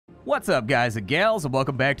What's up, guys and gals, and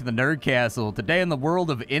welcome back to the Nerd Castle. Today in the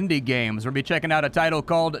world of indie games, we're going to be checking out a title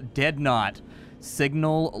called Deadnaut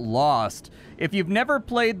Signal Lost. If you've never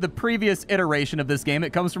played the previous iteration of this game,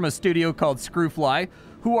 it comes from a studio called Screwfly,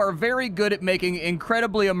 who are very good at making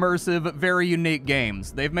incredibly immersive, very unique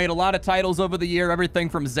games. They've made a lot of titles over the year, everything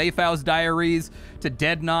from Zaphow's Diaries to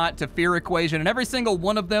Deadnaut to Fear Equation, and every single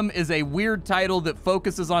one of them is a weird title that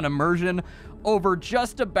focuses on immersion over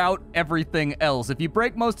just about everything else. If you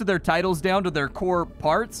break most of their titles down to their core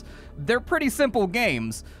parts, they're pretty simple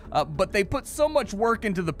games, but they put so much work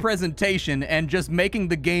into the presentation and just making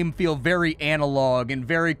the game feel very analog and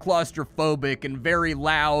very claustrophobic and very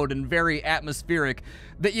loud and very atmospheric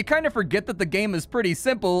that you kind of forget that the game is pretty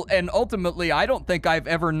simple. And ultimately, I don't think I've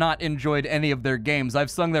ever not enjoyed any of their games.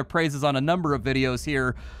 I've sung their praises on a number of videos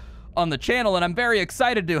here on the channel, and I'm very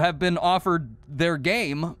excited to have been offered their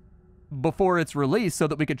game before it's released so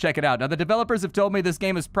that we could check it out. Now, the developers have told me this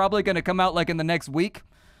game is probably going to come out like in the next week.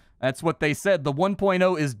 That's what they said. The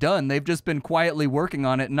 1.0 is done. They've just been quietly working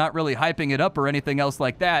on it and not really hyping it up or anything else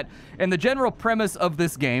like that. And the general premise of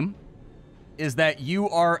this game is that you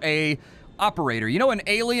are a operator. You know in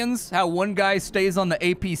Aliens, how one guy stays on the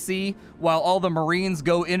APC while all the Marines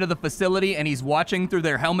go into the facility and he's watching through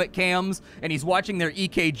their helmet cams and he's watching their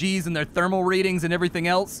EKGs and their thermal readings and everything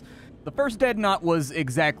else? The first Deadnaut was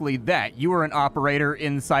exactly that. You were an operator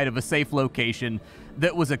inside of a safe location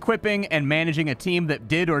that was equipping and managing a team that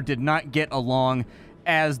did or did not get along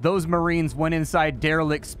as those Marines went inside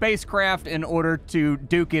Derelict spacecraft in order to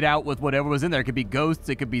duke it out with whatever was in there. It could be ghosts,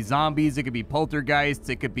 it could be zombies, it could be poltergeists,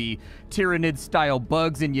 it could be Tyrannid-style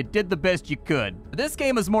bugs, and you did the best you could. This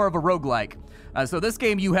game is more of a roguelike. So this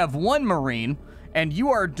game, you have one Marine, and you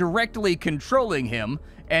are directly controlling him,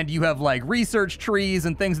 and you have like research trees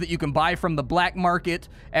and things that you can buy from the black market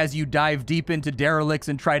as you dive deep into derelicts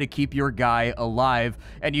and try to keep your guy alive.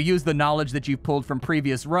 And you use the knowledge that you've pulled from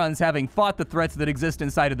previous runs, having fought the threats that exist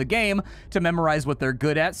inside of the game, to memorize what they're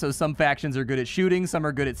good at. So some factions are good at shooting, some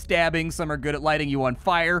are good at stabbing, some are good at lighting you on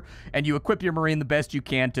fire, and you equip your Marine the best you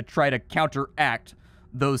can to try to counteract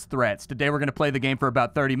those threats. Today we're going to play the game for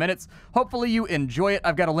about 30 minutes. Hopefully you enjoy it.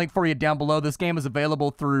 I've got a link for you down below. This game is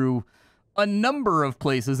available through a number of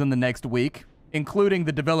places in the next week, including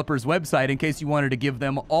the developer's website, in case you wanted to give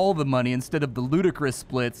them all the money instead of the ludicrous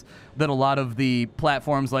splits that a lot of the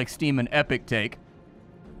platforms like Steam and Epic take.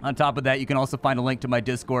 On top of that, you can also find a link to my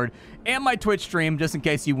Discord and my Twitch stream, just in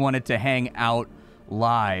case you wanted to hang out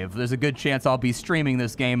live. There's a good chance I'll be streaming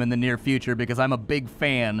this game in the near future because I'm a big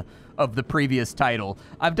fan of the previous title.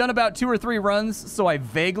 I've done about 2 or 3 runs, so I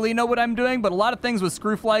vaguely know what I'm doing, but a lot of things with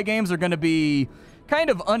Screwfly games are going to be kind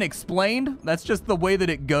of unexplained. That's just the way that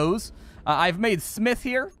it goes. I've made Smith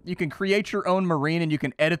here. You can create your own Marine and you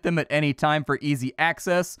can edit them at any time for easy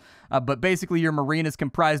access. But basically your Marine is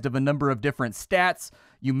comprised of a number of different stats.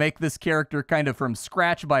 You make this character kind of from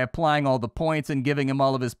scratch by applying all the points and giving him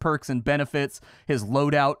all of his perks and benefits, his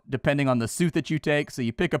loadout, depending on the suit that you take. So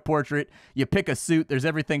you pick a portrait, you pick a suit. There's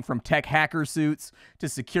everything from tech hacker suits to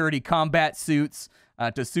security combat suits,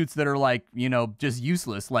 to suits that are like, you know, just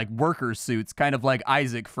useless, like worker suits, kind of like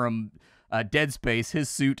Isaac from Dead Space. His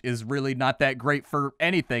suit is really not that great for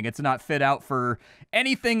anything. It's not fit out for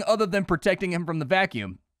anything other than protecting him from the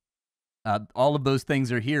vacuum. All of those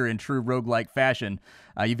things are here in true roguelike fashion.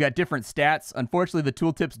 You've got different stats. Unfortunately, the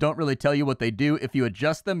tooltips don't really tell you what they do. If you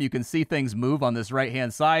adjust them, you can see things move on this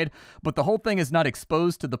right-hand side, but the whole thing is not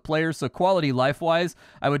exposed to the player, so quality life-wise,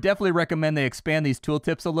 I would definitely recommend they expand these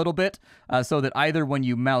tooltips a little bit so that either when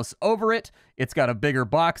you mouse over it, it's got a bigger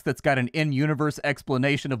box that's got an in-universe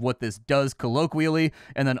explanation of what this does colloquially,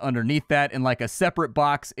 and then underneath that, in like a separate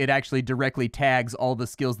box, it actually directly tags all the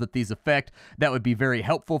skills that these affect. That would be very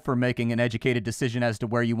helpful for making an educated decision as to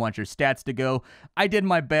where you want your stats to go. I did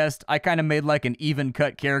my best. I kind of made like an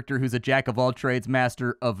even-cut character who's a jack-of-all-trades,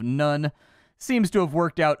 master of none. Seems to have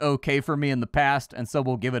worked out okay for me in the past, and so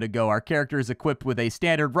we'll give it a go. Our character is equipped with a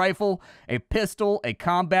standard rifle, a pistol, a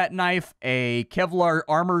combat knife, a Kevlar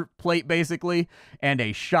armor plate, basically, and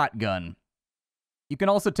a shotgun. You can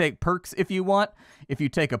also take perks if you want. If you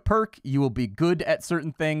take a perk, you will be good at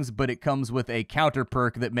certain things, but it comes with a counter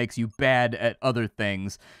perk that makes you bad at other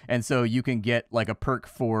things. And so you can get like a perk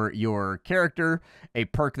for your character, a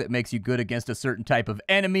perk that makes you good against a certain type of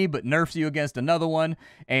enemy, but nerfs you against another one.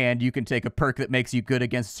 And you can take a perk that makes you good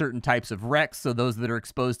against certain types of wrecks, so those that are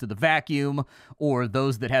exposed to the vacuum, or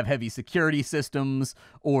those that have heavy security systems,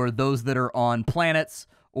 or those that are on planets,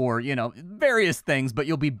 or, you know, various things, but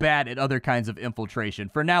you'll be bad at other kinds of infiltration.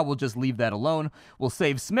 For now, we'll just leave that alone. We'll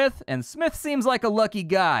save Smith, and Smith seems like a lucky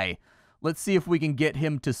guy. Let's see if we can get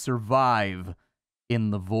him to survive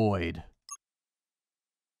in the void.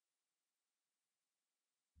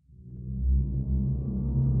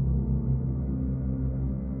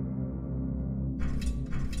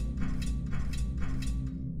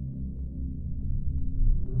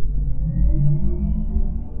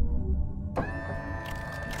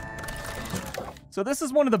 So this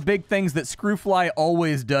is one of the big things that Screwfly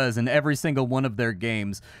always does in every single one of their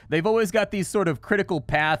games. They've always got these sort of critical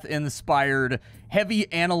path-inspired,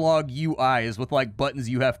 heavy analog UIs with, like, buttons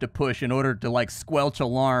you have to push in order to, like, squelch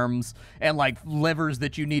alarms and, like, levers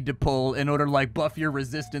that you need to pull in order to, like, buff your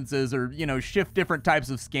resistances or, you know, shift different types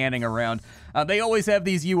of scanning around. They always have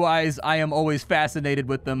these UIs. I am always fascinated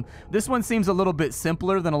with them. This one seems a little bit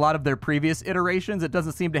simpler than a lot of their previous iterations. It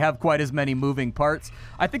doesn't seem to have quite as many moving parts.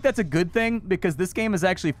 I think that's a good thing because this game is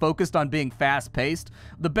actually focused on being fast-paced.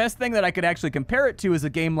 The best thing that I could actually compare it to is a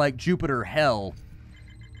game like Jupiter Hell.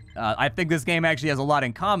 I think this game actually has a lot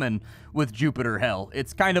in common with Jupiter Hell.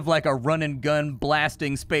 It's kind of like a run-and-gun,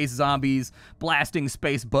 blasting space zombies, blasting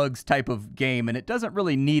space bugs type of game, and it doesn't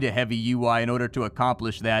really need a heavy UI in order to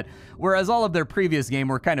accomplish that, whereas all of their previous games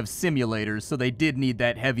were kind of simulators, so they did need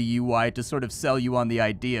that heavy UI to sort of sell you on the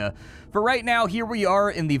idea. For right now, here we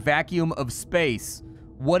are in the vacuum of space.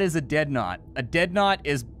 What is a Deadnaut? A Deadnaut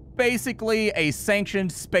is basically a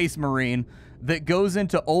sanctioned space marine that goes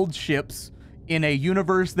into old ships in a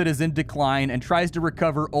universe that is in decline and tries to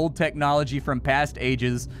recover old technology from past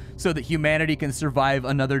ages so that humanity can survive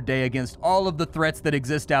another day against all of the threats that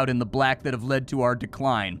exist out in the black that have led to our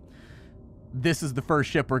decline. This is the first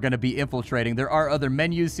ship we're going to be infiltrating. There are other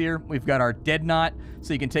menus here. We've got our Deadnaut,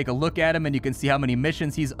 so you can take a look at him and you can see how many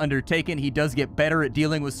missions he's undertaken. He does get better at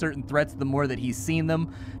dealing with certain threats the more that he's seen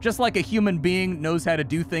them. Just like a human being knows how to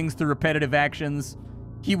do things through repetitive actions,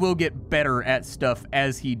 he will get better at stuff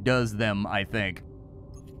as he does them, I think.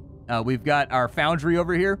 We've got our foundry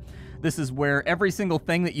over here. This is where every single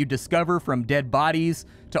thing that you discover, from dead bodies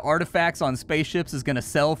to artifacts on spaceships, is going to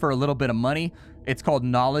sell for a little bit of money. It's called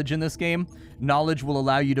knowledge in this game. Knowledge will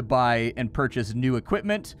allow you to buy and purchase new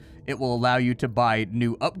equipment. It will allow you to buy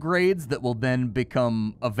new upgrades that will then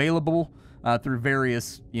become available through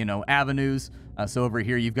various, you know, avenues. So over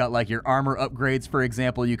here, you've got like your armor upgrades, for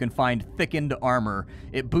example. You can find thickened armor.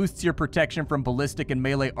 It boosts your protection from ballistic and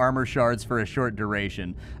melee armor shards for a short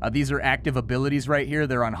duration. These are active abilities right here.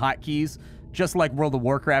 They're on hotkeys. Just like World of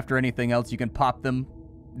Warcraft or anything else, you can pop them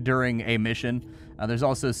during a mission. There's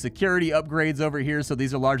also security upgrades over here, so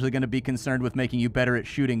these are largely going to be concerned with making you better at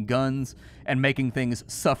shooting guns and making things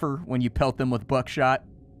suffer when you pelt them with buckshot.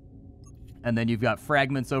 And then you've got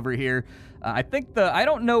fragments over here. I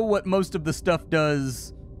don't know what most of the stuff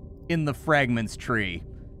does in the fragments tree.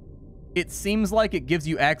 It seems like it gives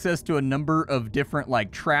you access to a number of different,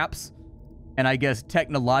 like, traps and I guess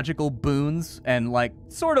technological boons and, like,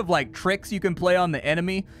 sort of like tricks you can play on the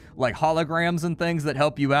enemy, like holograms and things that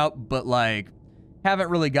help you out, but, like, haven't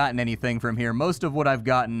really gotten anything from here. Most of what I've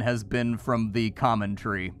gotten has been from the common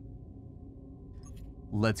tree.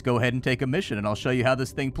 Let's go ahead and take a mission, and I'll show you how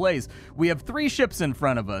this thing plays. We have 3 ships in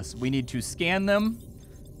front of us. We need to scan them.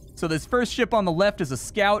 So this first ship on the left is a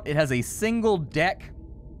scout. It has a single deck.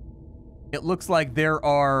 It looks like there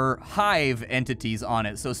are hive entities on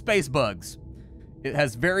it, so space bugs. It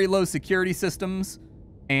has very low security systems,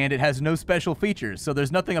 and it has no special features, so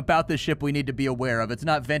there's nothing about this ship we need to be aware of. It's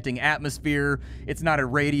not venting atmosphere. It's not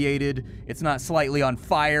irradiated. It's not slightly on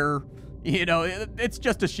fire. You know, it's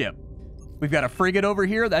just a ship. We've got a frigate over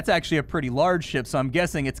here. That's actually a pretty large ship, so I'm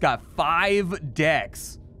guessing it's got 5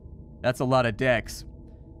 decks. That's a lot of decks.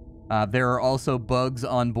 There are also bugs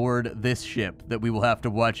on board this ship that we will have to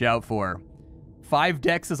watch out for. 5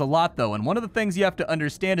 decks is a lot, though, and one of the things you have to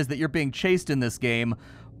understand is that you're being chased in this game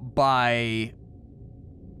by...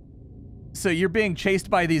 So you're being chased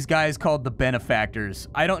by these guys called the Benefactors.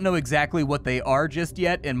 I don't know exactly what they are just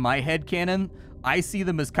yet in my headcanon. I see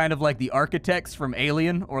them as kind of like the architects from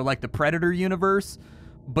Alien or like the Predator universe,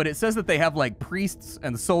 but it says that they have like priests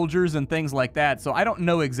and soldiers and things like that, so I don't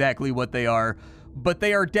know exactly what they are, but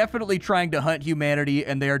they are definitely trying to hunt humanity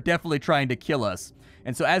and they are definitely trying to kill us.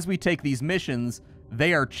 And so as we take these missions,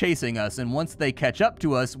 they are chasing us, and once they catch up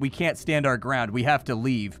to us, we can't stand our ground. We have to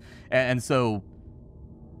leave. And so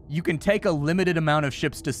you can take a limited amount of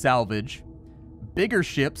ships to salvage. Bigger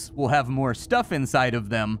ships will have more stuff inside of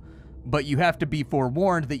them, but you have to be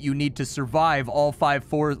forewarned that you need to survive all 5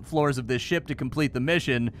 floors of this ship to complete the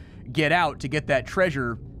mission, get out to get that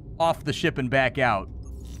treasure off the ship and back out.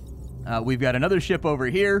 We've got another ship over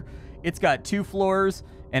here. It's got 2 floors,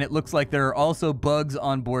 and it looks like there are also bugs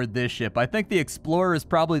on board this ship. I think the Explorer is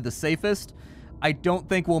probably the safest. I don't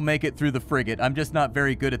think we'll make it through the frigate. I'm just not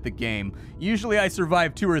very good at the game. Usually I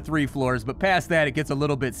survive 2 or 3 floors, but past that it gets a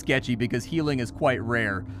little bit sketchy because healing is quite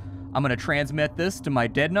rare. I'm going to transmit this to my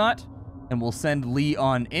Deadnaut, and we'll send Lee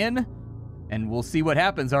on in, and we'll see what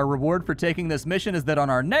happens. Our reward for taking this mission is that on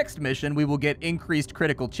our next mission, we will get increased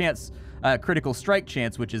critical strike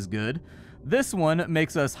chance, which is good. This one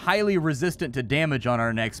makes us highly resistant to damage on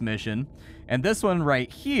our next mission. And this one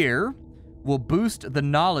right here will boost the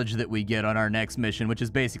knowledge that we get on our next mission, which is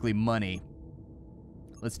basically money.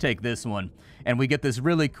 Let's take this one. And we get this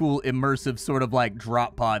really cool immersive sort of like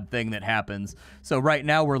drop pod thing that happens. So right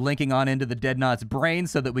now we're linking on into the Deadnaut's brain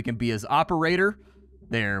so that we can be his operator.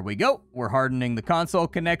 There we go. We're hardening the console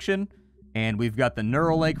connection. And we've got the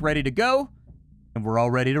neural link ready to go. And we're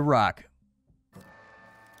all ready to rock.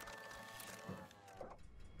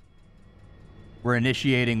 We're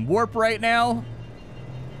initiating warp right now.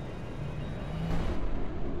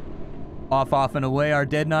 Off and away our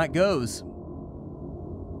Deadnaut goes.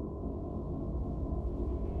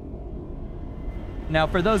 Now,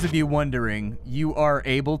 for those of you wondering, you are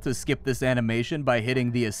able to skip this animation by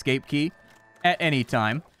hitting the escape key at any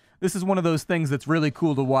time. This is one of those things that's really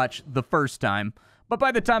cool to watch the first time. But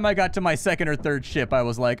by the time I got to my second or third ship, I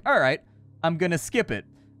was like, all right, I'm going to skip it.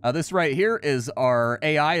 This right here is our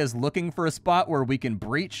AI is looking for a spot where we can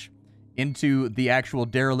breach into the actual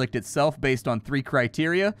derelict itself based on 3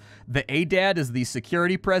 criteria. The ADAD is the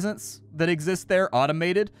security presence that exists there,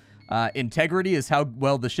 automated. Integrity is how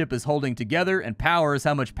well the ship is holding together, and power is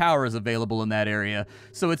how much power is available in that area.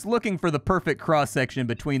 So it's looking for the perfect cross-section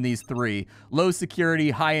between these 3. Low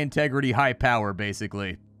security, high integrity, high power,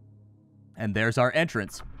 basically. And there's our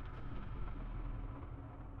entrance.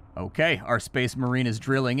 Okay, our Space Marine is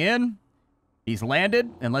drilling in. He's landed,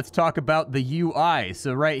 and let's talk about the UI.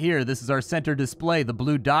 So right here, this is our center display. The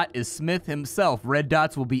blue dot is Smith himself. Red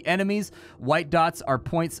dots will be enemies. White dots are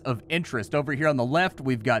points of interest. Over here on the left,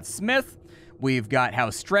 we've got Smith. We've got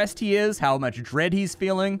how stressed he is, how much dread he's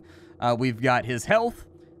feeling. We've got his health.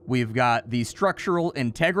 We've got the structural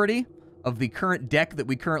integrity of the current deck that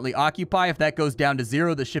we currently occupy. If that goes down to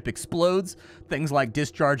 0, the ship explodes. Things like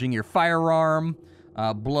discharging your firearm,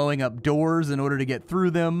 blowing up doors in order to get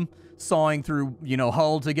through them, sawing through,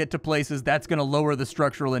 hull to get to places, that's going to lower the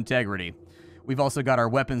structural integrity. We've also got our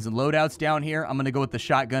weapons and loadouts down here. I'm going to go with the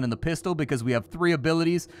shotgun and the pistol because we have 3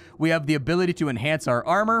 abilities. We have the ability to enhance our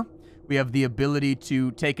armor. We have the ability to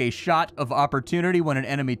take a shot of opportunity when an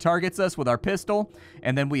enemy targets us with our pistol.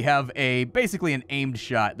 And then we have basically an aimed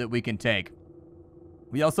shot that we can take.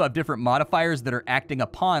 We also have different modifiers that are acting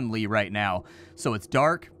upon Lee right now. So it's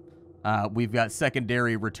dark. We've got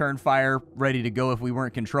secondary return fire ready to go if we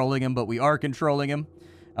weren't controlling him, but we are controlling him.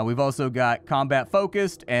 We've also got combat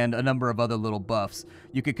focused and a number of other little buffs.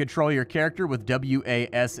 You can control your character with W, A,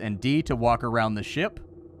 S, and D to walk around the ship.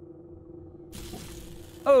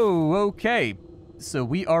 Oh, okay. So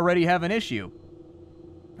we already have an issue.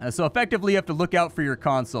 So effectively, you have to look out for your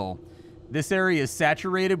console. This area is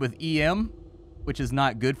saturated with EM, which is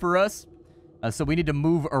not good for us. So we need to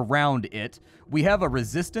move around it. We have a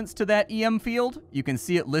resistance to that EM field. You can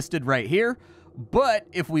see it listed right here. But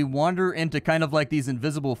if we wander into kind of like these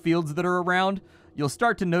invisible fields that are around, you'll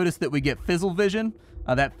start to notice that we get fizzle vision.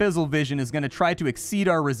 That fizzle vision is going to try to exceed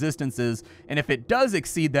our resistances. And if it does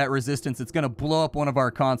exceed that resistance, it's going to blow up one of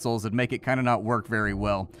our consoles and make it kind of not work very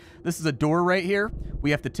well. This is a door right here.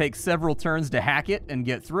 We have to take several turns to hack it and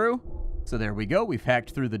get through. So there we go. We've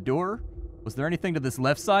hacked through the door. Was there anything to this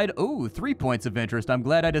left side? Oh, 3 points of interest. I'm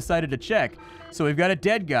glad I decided to check. So we've got a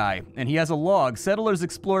dead guy, and he has a log. Settlers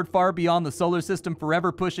explored far beyond the solar system,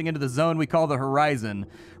 forever pushing into the zone we call the horizon.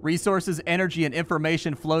 Resources, energy, and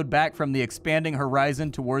information flowed back from the expanding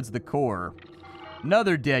horizon towards the core.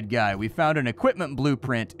 Another dead guy. We found an equipment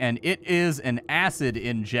blueprint, and it is an acid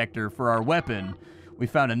injector for our weapon. We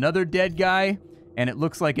found another dead guy. And it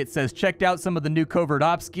looks like it says, checked out some of the new covert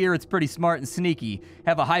ops gear. It's pretty smart and sneaky.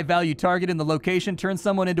 Have a high-value target in the location. Turn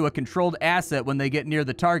someone into a controlled asset. When they get near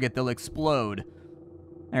the target, they'll explode.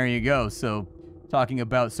 There you go. So, talking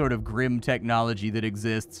about sort of grim technology that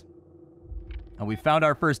exists. And we found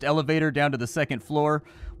our first elevator down to the 2nd floor.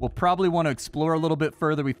 We'll probably want to explore a little bit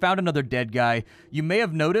further. We found another dead guy. You may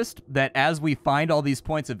have noticed that as we find all these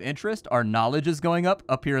points of interest, our knowledge is going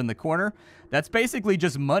up here in the corner. That's basically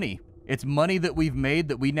just money. It's money that we've made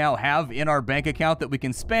that we now have in our bank account that we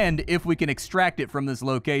can spend if we can extract it from this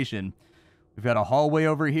location. We've got a hallway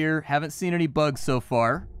over here. Haven't seen any bugs so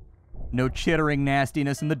far. No chittering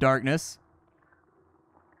nastiness in the darkness.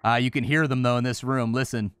 You can hear them, though, in this room.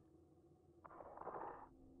 Listen.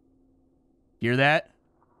 Hear that?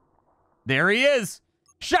 There he is!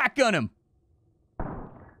 Shotgun him!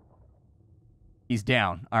 He's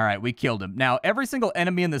down. All right, we killed him. Now, every single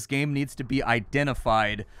enemy in this game needs to be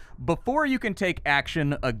identified before you can take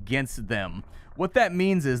action against them. What that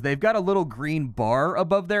means is they've got a little green bar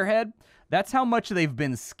above their head. That's how much they've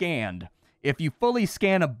been scanned. If you fully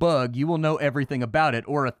scan a bug, you will know everything about it,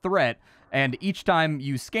 or a threat. And each time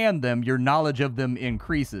you scan them, your knowledge of them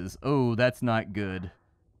increases. Oh, that's not good.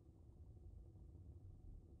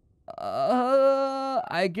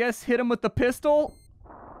 I guess hit him with the pistol.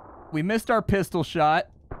 We missed our pistol shot.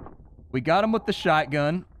 We got him with the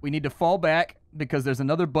shotgun. We need to fall back because there's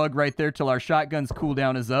another bug right there till our shotgun's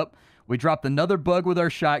cooldown is up. We dropped another bug with our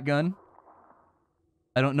shotgun.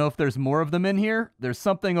 I don't know if there's more of them in here. There's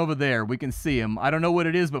something over there. We can see him. I don't know what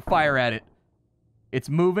it is, but fire at it. It's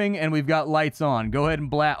moving, and we've got lights on. Go ahead and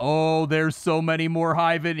blast. Oh, there's so many more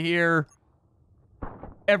hive in here.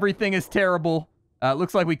 Everything is terrible.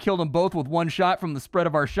 Looks like we killed them both with one shot from the spread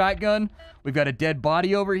of our shotgun. We've got a dead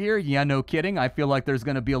body over here. Yeah, no kidding. I feel like there's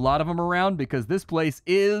going to be a lot of them around because this place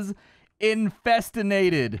is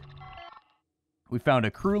infestinated. We found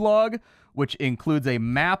a crew log, which includes a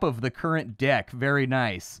map of the current deck. Very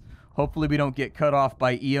nice. Hopefully we don't get cut off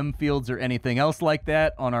by EM fields or anything else like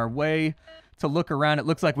that on our way to look around. It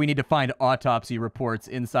looks like we need to find autopsy reports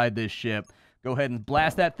inside this ship. Go ahead and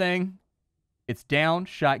blast that thing. It's down.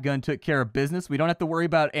 Shotgun took care of business. We don't have to worry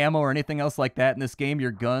about ammo or anything else like that in this game.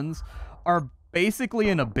 Your guns are basically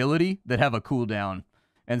an ability that have a cooldown.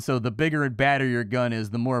 And so the bigger and badder your gun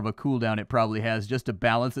is, the more of a cooldown it probably has just to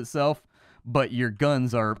balance itself. But your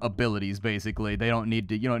guns are abilities, basically. They don't need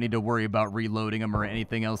to, you don't need to worry about reloading them or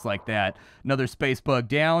anything else like that. Another space bug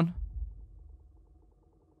down.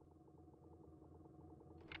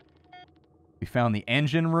 We found the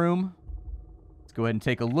engine room. Let's go ahead and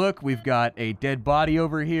take a look. We've got a dead body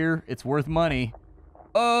over here. It's worth money.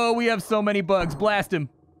 Oh, we have so many bugs. Blast him.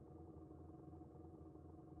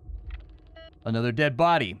 Another dead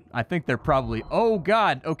body. I think they're probably... Oh,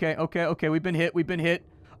 God. Okay. We've been hit.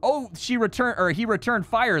 Oh, he returned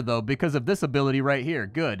fire, though, because of this ability right here.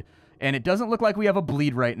 Good. And it doesn't look like we have a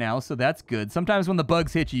bleed right now, so that's good. Sometimes when the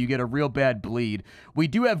bugs hit you, you get a real bad bleed. We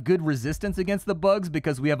do have good resistance against the bugs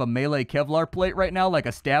because we have a melee Kevlar plate right now, like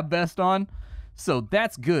a stab vest on. So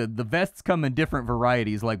that's good. The vests come in different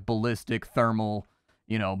varieties, like ballistic, thermal,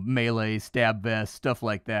 you know, melee, stab vest, stuff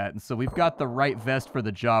like that. And so we've got the right vest for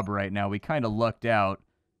the job right now. We kind of lucked out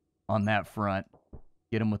on that front.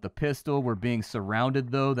 Get him with the pistol. We're being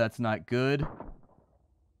surrounded, though. That's not good.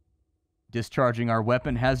 Discharging our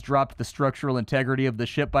weapon has dropped the structural integrity of the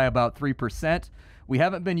ship by about 3%. We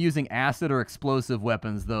haven't been using acid or explosive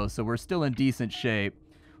weapons, though, so we're still in decent shape.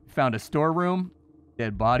 We found a storeroom.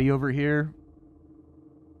 Dead body over here.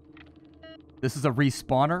 This is a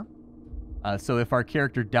respawner. So if our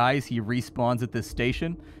character dies, he respawns at this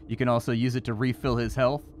station. You can also use it to refill his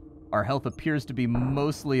health. Our health appears to be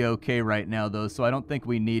mostly okay right now, though, so I don't think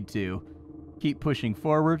we need to. Keep pushing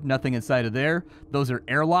forward. Nothing inside of there. Those are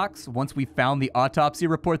airlocks. Once we found the autopsy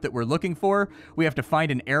report that we're looking for, we have to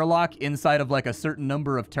find an airlock inside of, like, a certain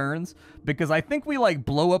number of turns, because I think we, like,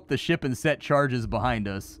 blow up the ship and set charges behind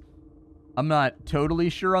us. I'm not totally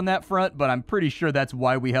sure on that front, but I'm pretty sure that's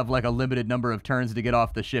why we have, like, a limited number of turns to get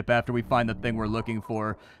off the ship after we find the thing we're looking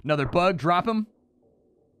for. Another bug. Drop him.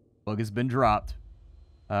 Bug has been dropped.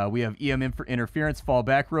 We have EM interference. Fall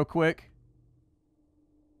back real quick.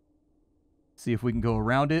 See if we can go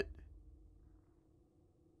around it.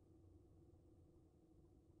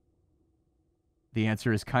 The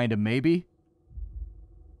answer is kind of maybe.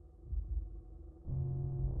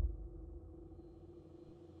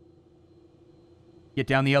 Get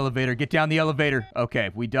down the elevator. Get down the elevator.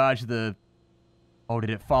 Okay, we dodged the... Oh,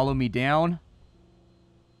 did it follow me down?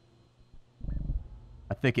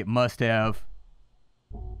 I think it must have.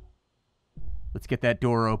 Let's get that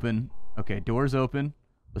door open. Okay, door's open.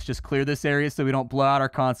 Let's just clear this area so we don't blow out our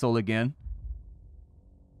console again.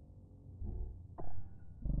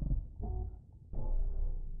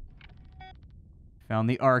 Found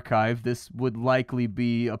the archive. This would likely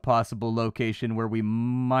be a possible location where we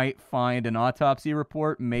might find an autopsy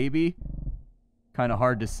report, maybe. Kind of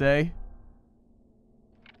hard to say.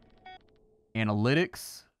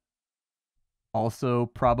 Analytics. Also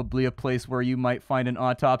probably a place where you might find an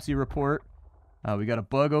autopsy report. We got a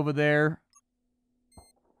bug over there.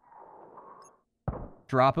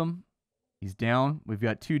 Drop him. He's down. We've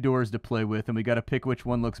got 2 doors to play with, and we got to pick which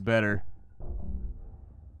one looks better.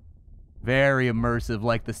 Very immersive.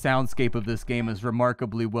 Like, the soundscape of this game is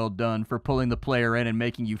remarkably well done for pulling the player in and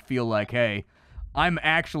making you feel like, hey, I'm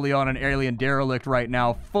actually on an alien derelict right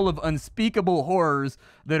now, full of unspeakable horrors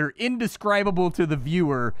that are indescribable to the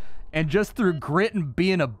viewer, and just through grit and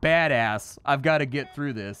being a badass, I've got to get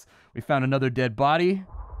through this. We found another dead body.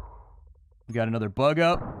 We got another bug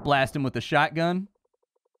up. Blast him with the shotgun.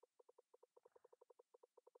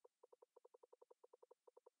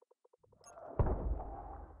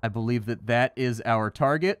 I believe that that is our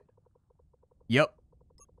target. Yep.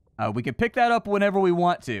 We can pick that up whenever we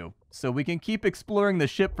want to. So we can keep exploring the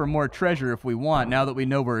ship for more treasure if we want, now that we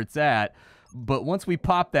know where it's at. But once we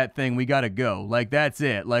pop that thing, we gotta go. Like, that's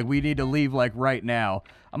it. Like, we need to leave, like, right now.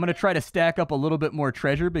 I'm gonna try to stack up a little bit more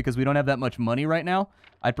treasure because we don't have that much money right now.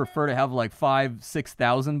 I'd prefer to have, like, 5,000,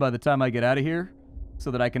 6,000 by the time I get out of here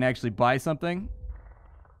so that I can actually buy something.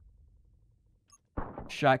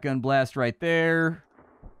 Shotgun blast right there.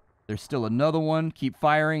 There's still another one. Keep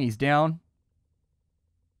firing. He's down.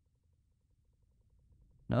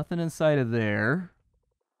 Nothing inside of there.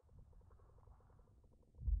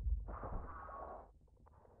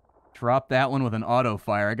 Drop that one with an auto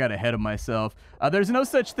fire. I got ahead of myself. There's no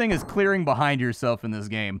such thing as clearing behind yourself in this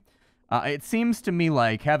game. It seems to me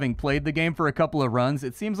like, having played the game for a couple of runs,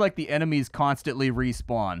 it seems like the enemies constantly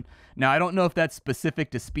respawn. Now, I don't know if that's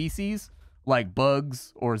specific to species, like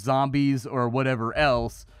bugs or zombies or whatever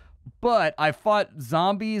else, but I fought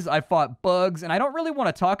zombies, I fought bugs, and I don't really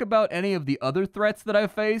want to talk about any of the other threats that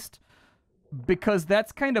I've faced, because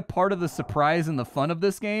that's kind of part of the surprise and the fun of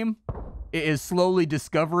this game. It is slowly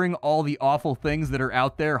discovering all the awful things that are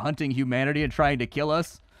out there hunting humanity and trying to kill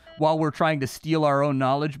us while we're trying to steal our own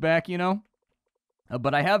knowledge back, you know?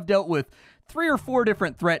 But I have dealt with 3 or 4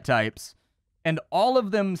 different threat types, and all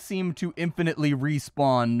of them seem to infinitely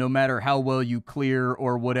respawn no matter how well you clear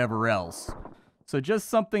or whatever else. So just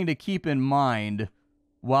something to keep in mind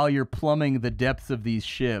while you're plumbing the depths of these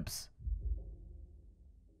ships.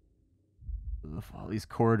 Ugh, all these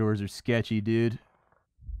corridors are sketchy, dude.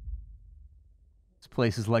 This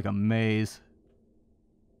place is like a maze.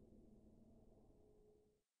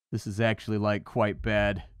 This is actually, like, quite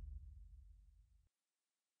bad.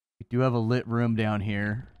 We do have a lit room down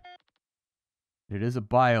here. It is a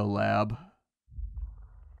biolab.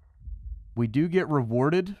 We do get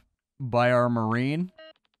rewarded by our Marine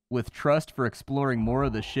with trust for exploring more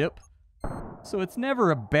of the ship. So it's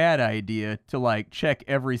never a bad idea to, like, check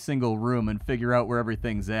every single room and figure out where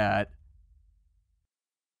everything's at.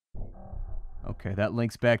 Okay, that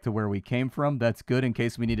links back to where we came from. That's good in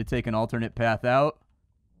case we need to take an alternate path out.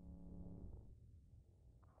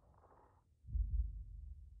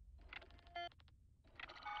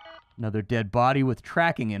 Another dead body with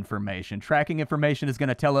tracking information. Tracking information is going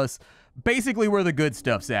to tell us basically where the good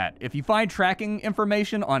stuff's at. If you find tracking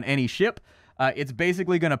information on any ship, it's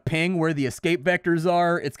basically going to ping where the escape vectors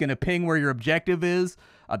are. It's going to ping where your objective is.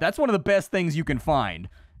 That's one of the best things you can find.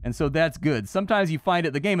 And so that's good. Sometimes you find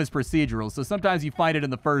it, the game is procedural, so sometimes you find it in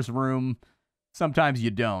the first room, sometimes you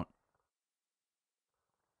don't.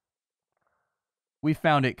 We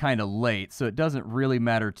found it kind of late, so it doesn't really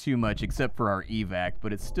matter too much except for our evac,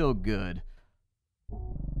 but it's still good.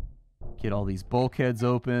 Get all these bulkheads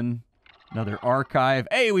open. Another archive.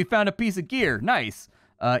 Hey, we found a piece of gear. Nice.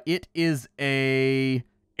 It is a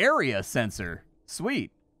area sensor.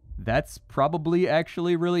 Sweet. That's probably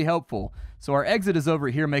actually really helpful. So our exit is over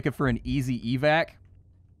here, making for an easy evac.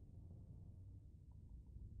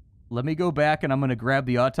 Let me go back and I'm going to grab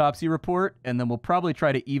the autopsy report, and then we'll probably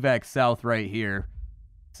try to evac south right here.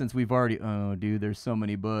 Since we've already... Oh, dude, there's so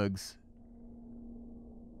many bugs.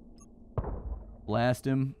 Blast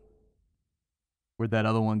him. Where'd that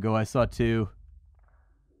other one go? I saw 2.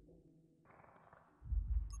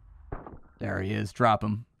 There he is. Drop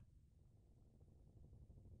him.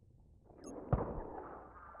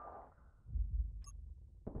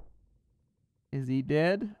 Is he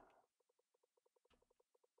dead?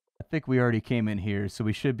 I think we already came in here, so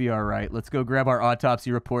we should be all right. Let's go grab our autopsy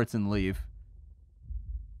reports and leave.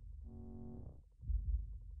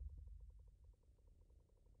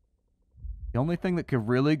 The only thing that could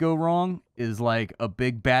really go wrong is like a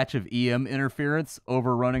big batch of EM interference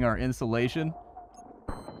overrunning our insulation.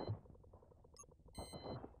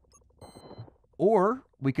 Or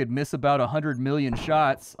we could miss about 100 million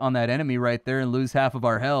shots on that enemy right there and lose half of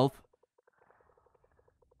our health.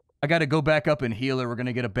 I gotta go back up and heal her. We're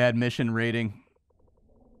gonna get a bad mission rating.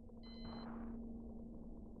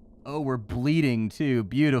 Oh, we're bleeding too.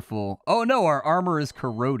 Beautiful. Oh no, our armor is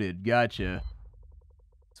corroded. Gotcha.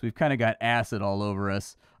 So we've kind of got acid all over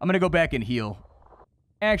us. I'm gonna go back and heal.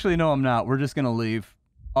 Actually, no, I'm not. We're just gonna leave.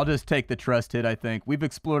 I'll just take the trust hit, I think. We've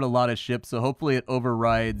explored a lot of ships, so hopefully it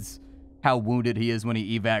overrides how wounded he is when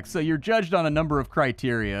he evacs. So you're judged on a number of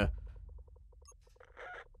criteria.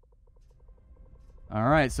 All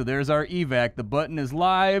right, so there's our evac. The button is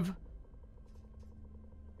live.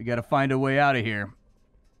 We got to find a way out of here.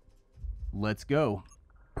 Let's go.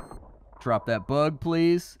 Drop that bug,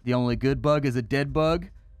 please. The only good bug is a dead bug.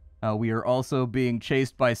 We are also being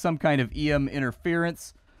chased by some kind of EM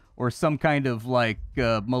interference or some kind of, like,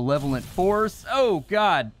 malevolent force. Oh,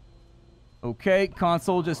 God. Okay,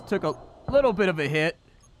 console just took a little bit of a hit.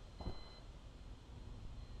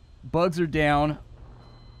 Bugs are down.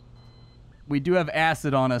 We do have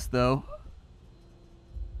acid on us, though.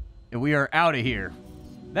 And we are out of here.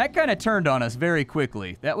 That kind of turned on us very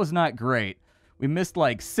quickly. That was not great. We missed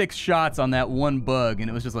like 6 shots on that one bug, and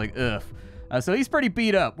it was just like, ugh. So he's pretty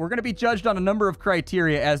beat up. We're going to be judged on a number of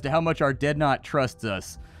criteria as to how much our Deadnaut trusts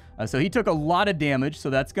us. So he took a lot of damage, so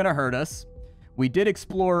that's going to hurt us. We did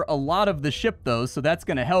explore a lot of the ship, though, so that's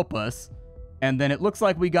going to help us. And then it looks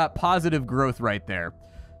like we got positive growth right there.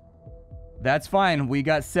 That's fine. We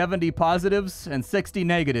got 70 positives and 60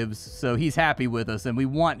 negatives, so he's happy with us, and we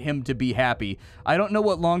want him to be happy. I don't know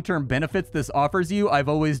what long-term benefits this offers you. I've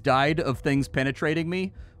always died of things penetrating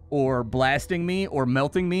me, or blasting me, or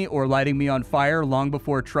melting me, or lighting me on fire long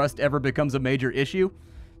before trust ever becomes a major issue.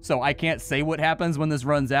 So I can't say what happens when this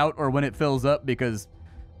runs out or when it fills up, because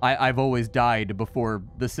I've always died before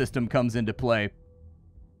the system comes into play.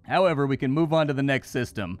 However, we can move on to the next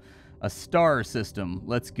system. A star system.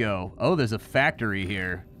 Let's go. Oh, there's a factory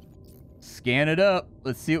here. Scan it up.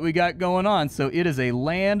 Let's see what we got going on. So it is a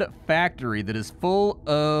land factory that is full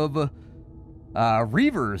of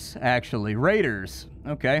reavers, actually. Raiders.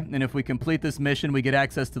 Okay. And if we complete this mission, we get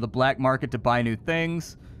access to the black market to buy new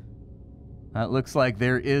things. It looks like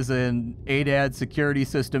there is an ADAD security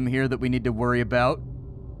system here that we need to worry about.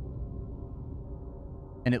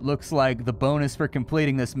 And it looks like the bonus for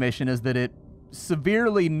completing this mission is that it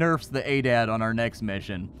severely nerfs the ADAD on our next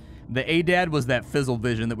mission. The ADAD was that fizzle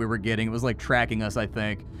vision that we were getting. It was like tracking us, I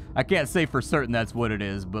think. I can't say for certain that's what it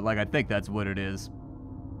is, but like I think that's what it is.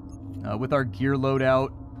 With our gear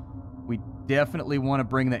loadout, we definitely want to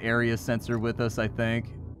bring the area sensor with us, I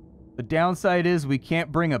think. The downside is we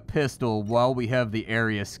can't bring a pistol while we have the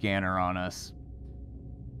area scanner on us.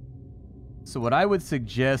 So what I would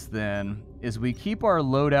suggest then is we keep our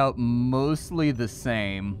loadout mostly the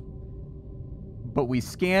same, but we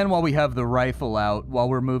scan while we have the rifle out while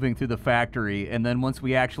we're moving through the factory, and then once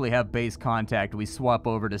we actually have base contact, we swap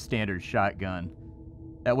over to standard shotgun.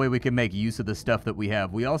 That way we can make use of the stuff that we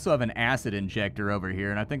have. We also have an acid injector over here,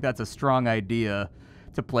 and I think that's a strong idea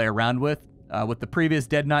to play around with. With the previous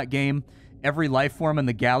Deadnaut game, every life form in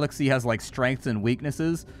the galaxy has like strengths and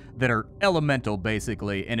weaknesses that are elemental,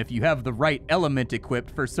 basically, and if you have the right element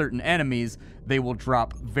equipped for certain enemies, they will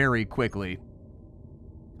drop very quickly.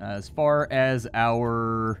 As far as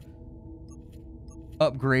our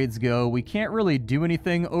upgrades go, we can't really do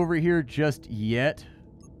anything over here just yet,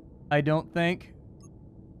 I don't think.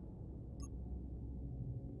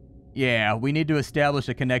 Yeah, we need to establish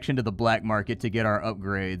a connection to the black market to get our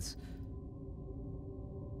upgrades.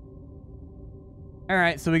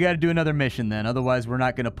 Alright, so we got to do another mission then, otherwise we're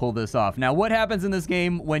not going to pull this off. Now, what happens in this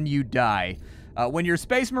game when you die? When your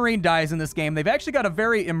Space Marine dies in this game, they've actually got a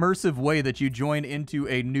very immersive way that you join into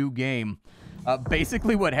a new game.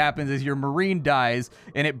 Basically what happens is your Marine dies,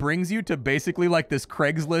 and it brings you to basically like this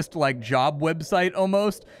Craigslist like job website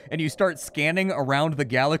almost, and you start scanning around the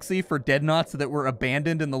galaxy for Deadnauts that were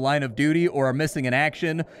abandoned in the line of duty or are missing in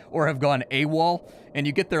action or have gone AWOL, and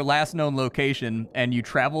you get their last known location and you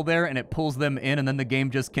travel there and it pulls them in, and then the game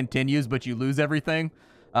just continues, but you lose everything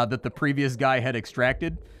that the previous guy had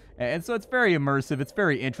extracted. And so it's very immersive. It's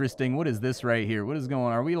very interesting. What is this right here? What is going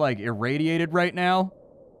on? Are we like irradiated right now?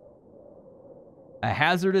 A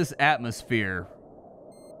hazardous atmosphere.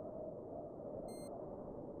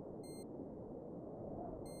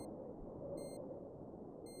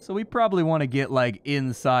 So we probably want to get like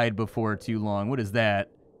inside before too long. What is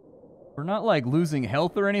that? We're not like losing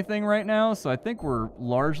health or anything right now, so I think we're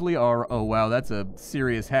largely oh wow, that's a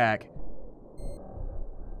serious hack.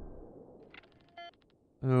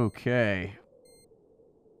 Okay.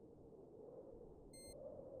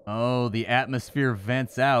 Oh, the atmosphere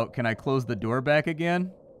vents out. Can I close the door back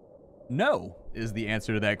again? No, is the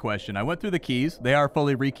answer to that question. I went through the keys. They are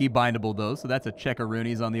fully rekey bindable, though, so that's a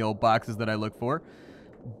check-a-roonies on the old boxes that I look for.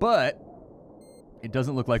 But it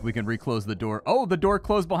doesn't look like we can reclose the door. Oh, the door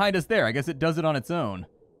closed behind us there. I guess it does it on its own.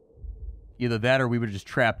 Either that or we were just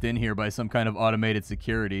trapped in here by some kind of automated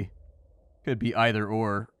security. Could be either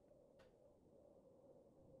or.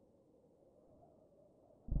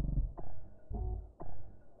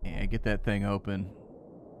 Yeah, get that thing open.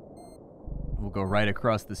 We'll go right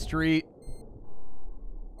across the street.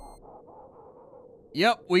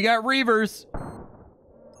 Yep, we got reavers.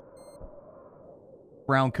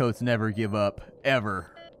 Browncoats never give up,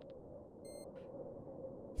 ever.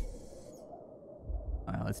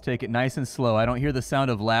 All right, let's take it nice and slow. I don't hear the sound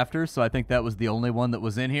of laughter, so I think that was the only one that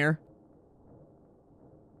was in here.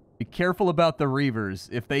 Be careful about the reavers.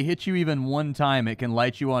 If they hit you even one time, it can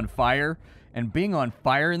light you on fire. And being on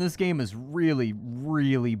fire in this game is really,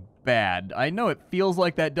 really bad. I know it feels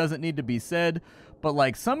like that doesn't need to be said, But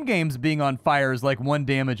like some games being on fire is like 1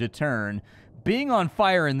 damage a turn. Being on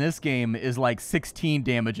fire in this game is like 16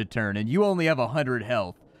 damage a turn, and you only have 100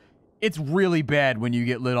 health. It's really bad when you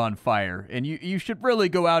get lit on fire, and you should really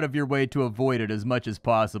go out of your way to avoid it as much as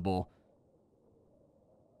possible.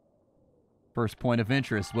 First point of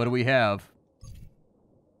interest, what do we have?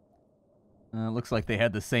 Looks like they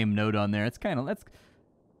had the same note on there. It's kind of, that's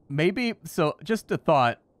maybe, so just a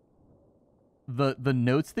thought. The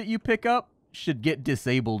notes that you pick up should get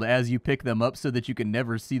disabled as you pick them up so that you can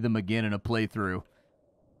never see them again in a playthrough.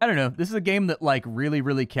 I don't know. This is a game that like really,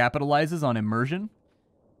 really capitalizes on immersion.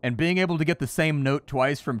 And being able to get the same note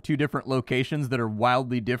twice from 2 different locations that are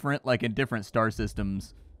wildly different, like in different star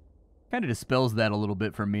systems, kind of dispels that a little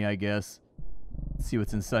bit for me, I guess. Let's see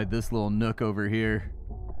what's inside this little nook over here.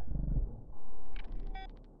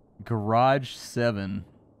 Garage 7.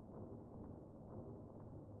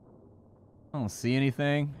 I don't see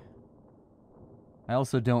anything. I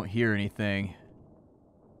also don't hear anything.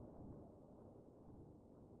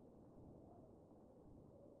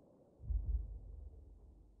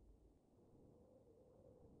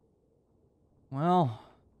 Well,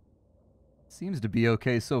 seems to be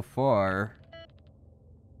okay so far.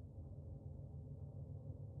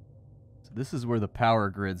 So this is where the power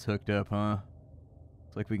grid's hooked up, huh?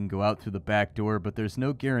 Looks like we can go out through the back door, but there's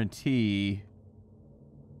no guarantee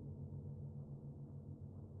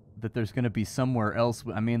that there's going to be somewhere else.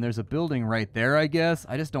 I mean, there's a building right there, I guess.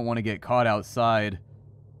 I just don't want to get caught outside,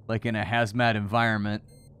 like in a hazmat environment.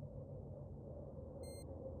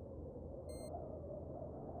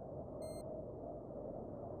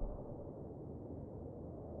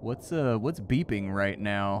 What's beeping right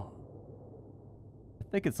now? I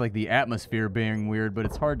think it's like the atmosphere being weird, but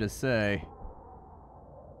it's hard to say.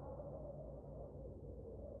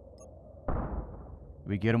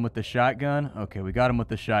 We get him with the shotgun? Okay, we got him with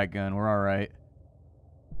the shotgun. We're alright.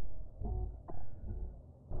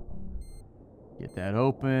 Get that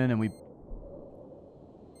open, and we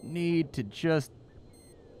need to just...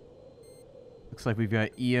 Looks like we've got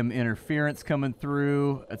EM interference coming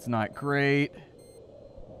through. That's not great.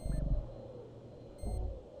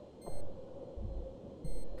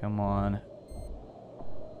 Come on.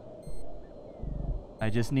 I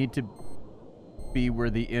just need to be where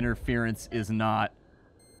the interference is not.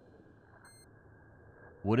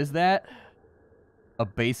 What is that? A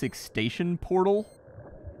basic station portal?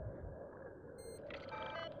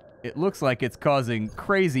 It looks like it's causing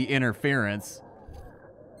crazy interference.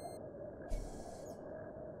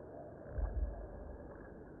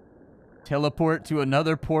 Teleport to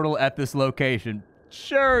another portal at this location.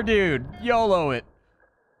 Sure, dude. YOLO it.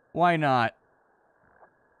 Why not?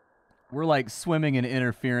 We're like swimming in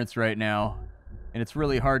interference right now, and it's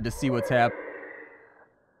really hard to see what's happening.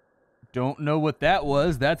 Don't know what that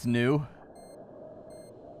was. That's new.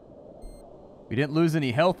 We didn't lose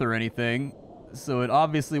any health or anything, so it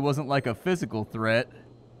obviously wasn't like a physical threat.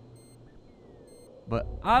 But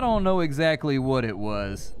I don't know exactly what it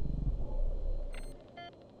was.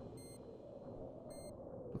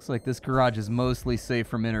 Looks like this garage is mostly safe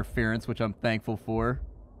from interference, which I'm thankful for.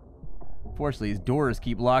 Unfortunately, these doors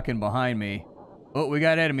keep locking behind me. Oh, we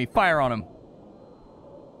got enemy. Fire on him.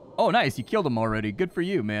 Oh, nice. You killed him already. Good for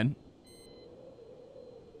you, man.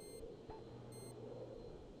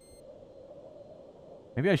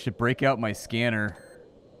 Maybe I should break out my scanner.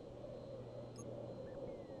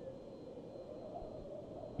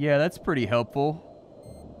 Yeah, that's pretty helpful.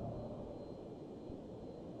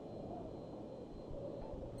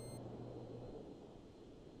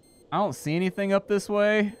 I don't see anything up this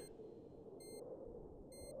way.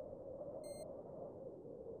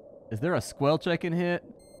 Is there a squelch I can hit?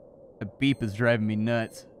 A beep is driving me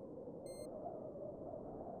nuts.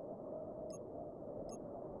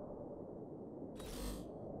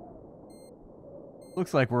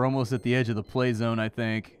 Looks like we're almost at the edge of the play zone, I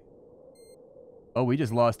think. Oh, we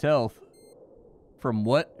just lost health. From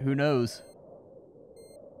what? Who knows?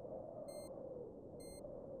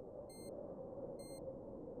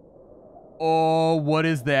 Oh, what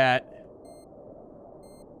is that?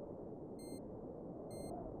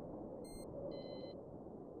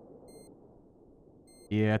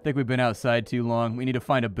 Yeah, I think we've been outside too long. We need to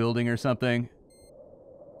find a building or something.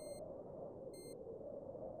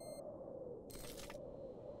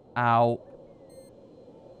 Ow.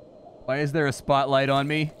 Why is there a spotlight on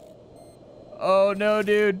me? Oh no,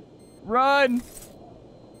 dude. Run!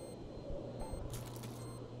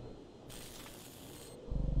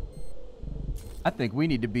 I think we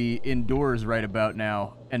need to be indoors right about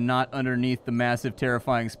now and not underneath the massive,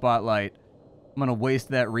 terrifying spotlight. I'm gonna waste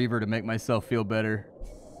that reaver to make myself feel better.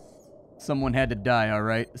 Someone had to die, all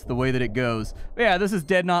right? It's the way that it goes. But yeah, this is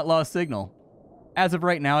Deadnaut Lost Signal. As of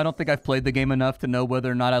right now, I don't think I've played the game enough to know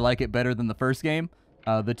whether or not I like it better than the first game.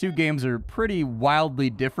 The two games are pretty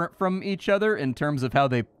wildly different from each other in terms of how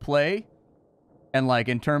they play and, like,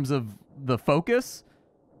 in terms of the focus.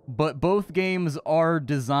 But both games are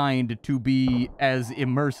designed to be as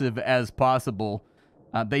immersive as possible.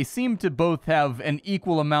 They seem to both have an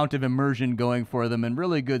equal amount of immersion going for them and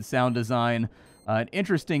really good sound design. An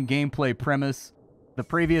interesting gameplay premise. The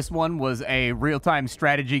previous one was a real-time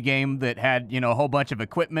strategy game that had, a whole bunch of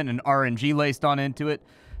equipment and RNG laced on into it.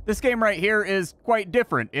 This game right here is quite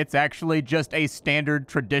different. It's actually just a standard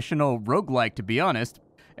traditional roguelike, to be honest.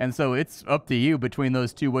 And so it's up to you between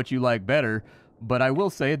those two what you like better. But I will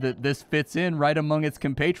say that this fits in right among its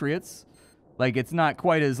compatriots. Like, it's not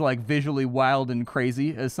quite as, like, visually wild and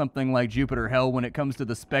crazy as something like Jupiter Hell when it comes to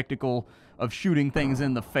the spectacle of shooting things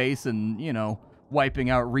in the face and, wiping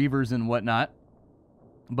out reavers and whatnot.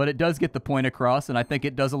 But it does get the point across, and I think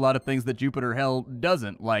it does a lot of things that Jupiter Hell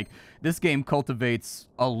doesn't. Like, this game cultivates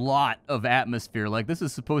a lot of atmosphere. Like, this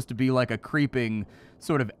is supposed to be like a creeping,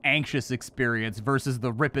 sort of anxious experience versus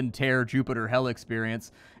the rip and tear Jupiter Hell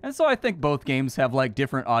experience. And so I think both games have, like,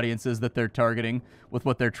 different audiences that they're targeting with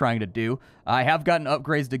what they're trying to do. I have gotten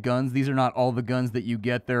upgrades to guns. These are not all the guns that you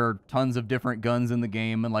get. There are tons of different guns in the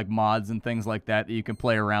game and, like, mods and things like that that you can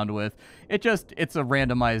play around with. It's a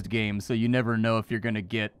randomized game, so you never know if you're going to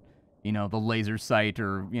get, the laser sight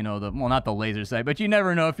or, well, not the laser sight, but you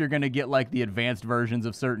never know if you're going to get, like, the advanced versions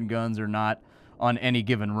of certain guns or not on any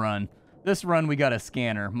given run. This run, we got a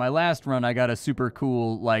scanner. My last run, I got a super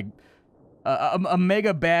cool, like, a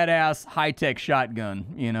mega badass high-tech shotgun.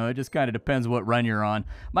 It just kind of depends what run you're on.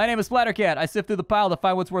 My name is Splattercat. I sift through the pile to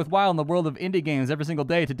find what's worthwhile in the world of indie games every single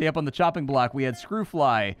day. Today up on the chopping block, we had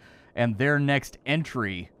Screwfly and their next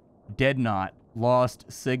entry, Deadnaut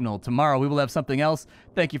Lost Signal. Tomorrow, we will have something else.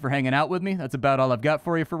 Thank you for hanging out with me. That's about all I've got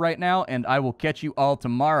for you for right now, and I will catch you all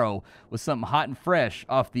tomorrow with something hot and fresh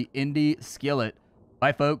off the indie skillet.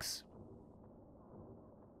 Bye, folks.